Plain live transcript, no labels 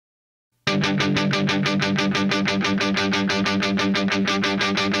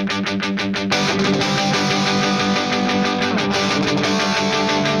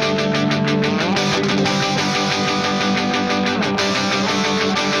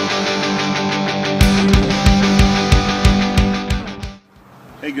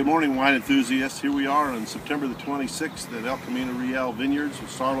Good morning, wine enthusiasts. Here we are on September the 26th at El Camino Real Vineyards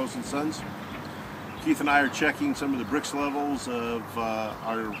with Saarloos and Sons. Keith and I are checking some of the Brix levels of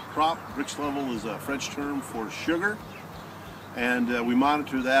our crop. Brix level is a French term for sugar, and we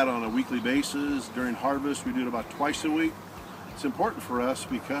monitor that on a weekly basis. During harvest, we do it about twice a week. It's important for us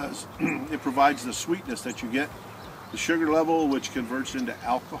because it provides the sweetness that you get, the sugar level, which converts into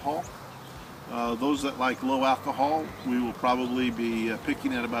alcohol. Those that like low alcohol, we will probably be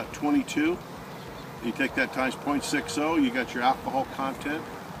picking at about 22. You take that times 0.60, you got your alcohol content.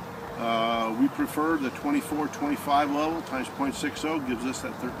 We prefer the 24-25 level times 0.60, gives us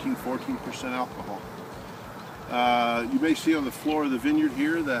that 13-14% alcohol. You may see on the floor of the vineyard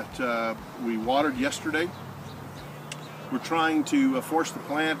here that we watered yesterday. We're trying to force the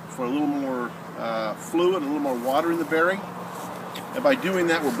plant for a little more fluid, a little more water in the berry. And by doing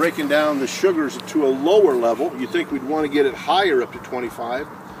that, we're breaking down the sugars to a lower level. You'd think we'd want to get it higher, up to 25.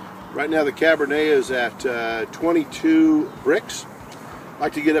 Right now the Cabernet is at 22 Brix. I'd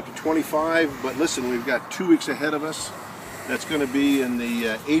like to get up to 25, but listen, we've got 2 weeks ahead of us. That's going to be in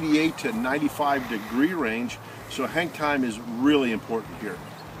the 88 to 95 degree range, so hang time is really important here.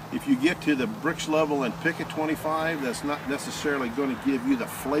 If you get to the Brix level and pick at 25, that's not necessarily going to give you the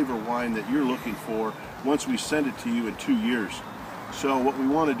flavor wine that you're looking for once we send it to you in 2 years. So what we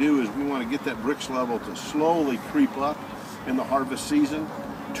want to do is we want to get that Brix level to slowly creep up in the harvest season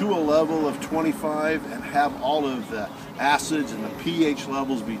to a level of 25 and have all of the acids and the pH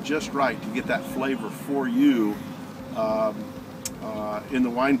levels be just right to get that flavor for you in the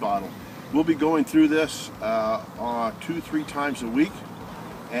wine bottle. We'll be going through this 2-3 times a week,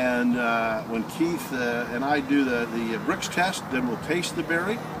 and when Keith and I do the Brix test, then we'll taste the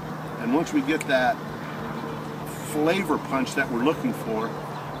berry, and once we get that flavor punch that we're looking for,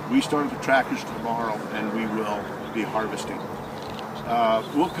 we start at the tractors tomorrow and we will be harvesting.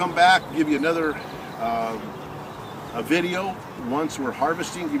 We'll come back, give you another a video once we're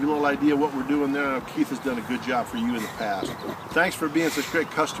harvesting, give you a little idea what we're doing there. Keith has done a good job for you in the past. Thanks for being such great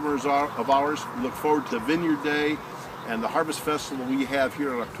customers of ours. We look forward to the Vineyard Day and the Harvest Festival we have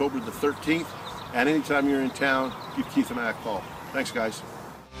here on October the 13th. And anytime you're in town, give Keith and I a call. Thanks, guys.